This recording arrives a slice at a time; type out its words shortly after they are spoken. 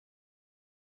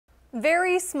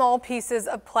Very small pieces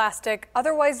of plastic,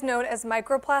 otherwise known as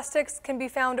microplastics, can be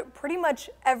found pretty much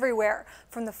everywhere,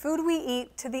 from the food we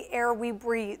eat to the air we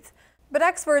breathe. But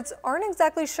experts aren't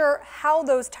exactly sure how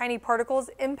those tiny particles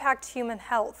impact human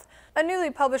health. A newly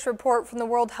published report from the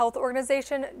World Health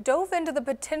Organization dove into the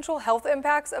potential health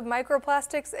impacts of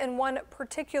microplastics in one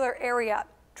particular area: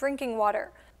 drinking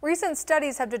water. Recent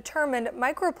studies have determined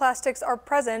microplastics are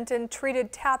present in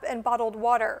treated tap and bottled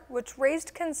water, which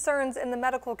raised concerns in the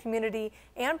medical community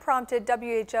and prompted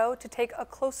WHO to take a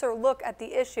closer look at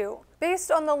the issue. Based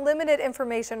on the limited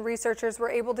information researchers were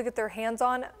able to get their hands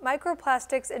on,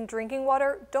 microplastics in drinking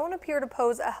water don't appear to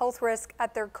pose a health risk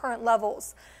at their current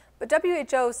levels. But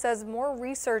WHO says more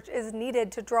research is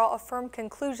needed to draw a firm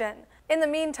conclusion. In the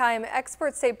meantime,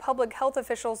 experts say public health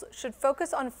officials should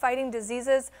focus on fighting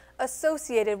diseases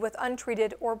associated with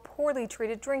untreated or poorly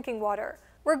treated drinking water.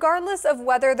 Regardless of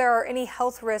whether there are any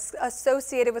health risks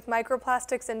associated with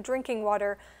microplastics in drinking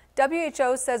water,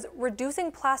 WHO says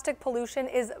reducing plastic pollution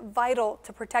is vital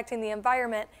to protecting the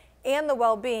environment and the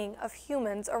well-being of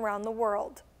humans around the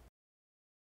world.